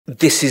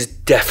This is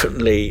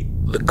definitely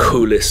the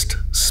coolest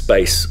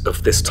space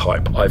of this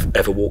type I've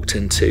ever walked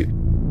into.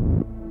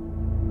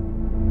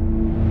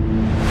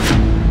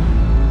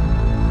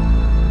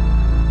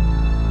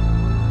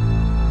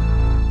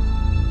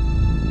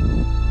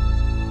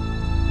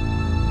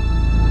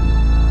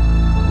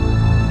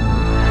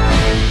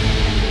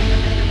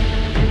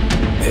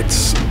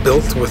 It's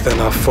built within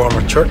a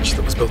former church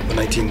that was built in the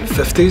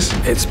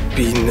 1950s. It's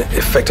been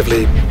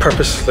effectively,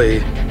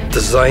 purposely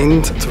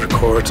designed to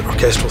record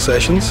orchestral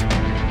sessions.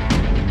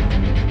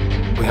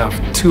 We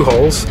have two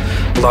halls,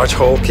 a large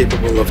hall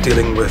capable of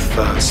dealing with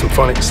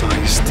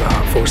symphonic-sized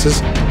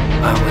forces,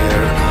 and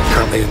we're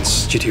currently in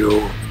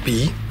Studio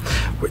B,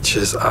 which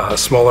is a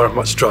smaller,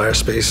 much drier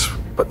space,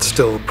 but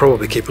still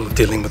probably capable of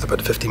dealing with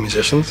about 50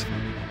 musicians.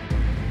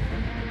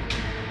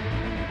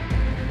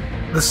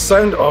 The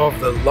sound of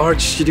the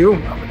large studio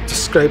I would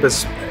describe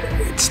as,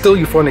 it's still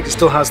euphonic, it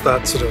still has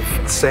that sort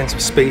of sense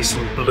of space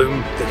and bloom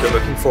that you're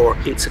looking for.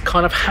 It's a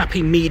kind of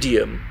happy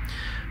medium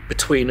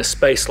between a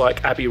space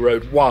like Abbey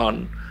Road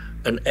 1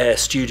 and Air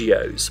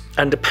Studios.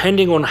 And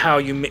depending on how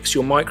you mix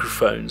your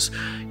microphones,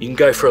 you can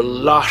go for a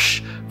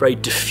lush, very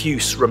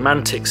diffuse,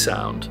 romantic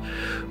sound.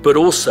 But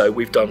also,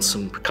 we've done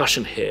some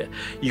percussion here,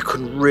 you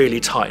can really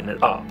tighten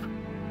it up.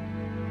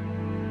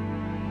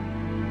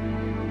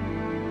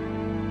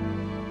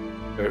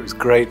 It was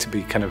great to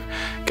be kind of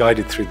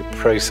guided through the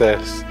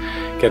process,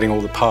 getting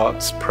all the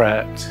parts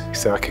prepped,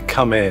 so I could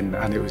come in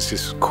and it was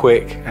just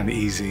quick and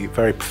easy,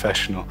 very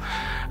professional,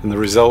 and the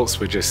results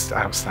were just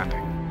outstanding.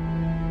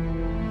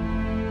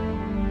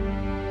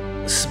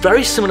 It's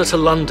very similar to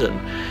London.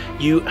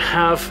 You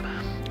have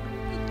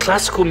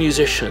classical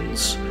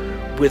musicians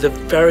with a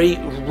very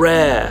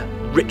rare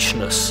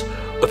richness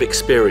of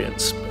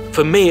experience.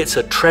 For me, it's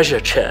a treasure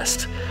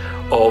chest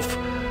of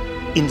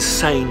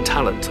insane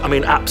talent. I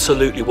mean,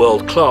 absolutely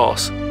world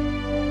class.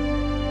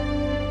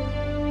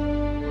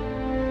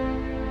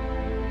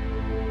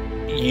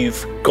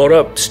 You've got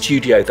a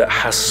studio that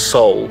has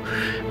soul,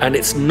 and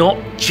it's not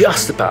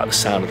just about the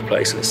sound of the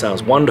place, and it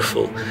sounds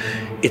wonderful.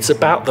 It's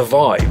about the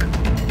vibe.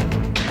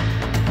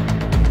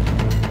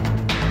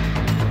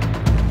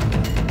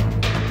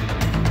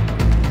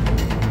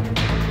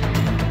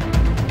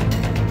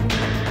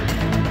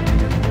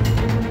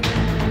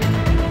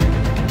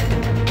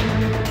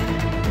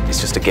 It's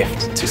just a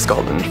gift to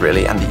Scotland,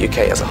 really, and the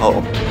UK as a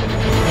whole.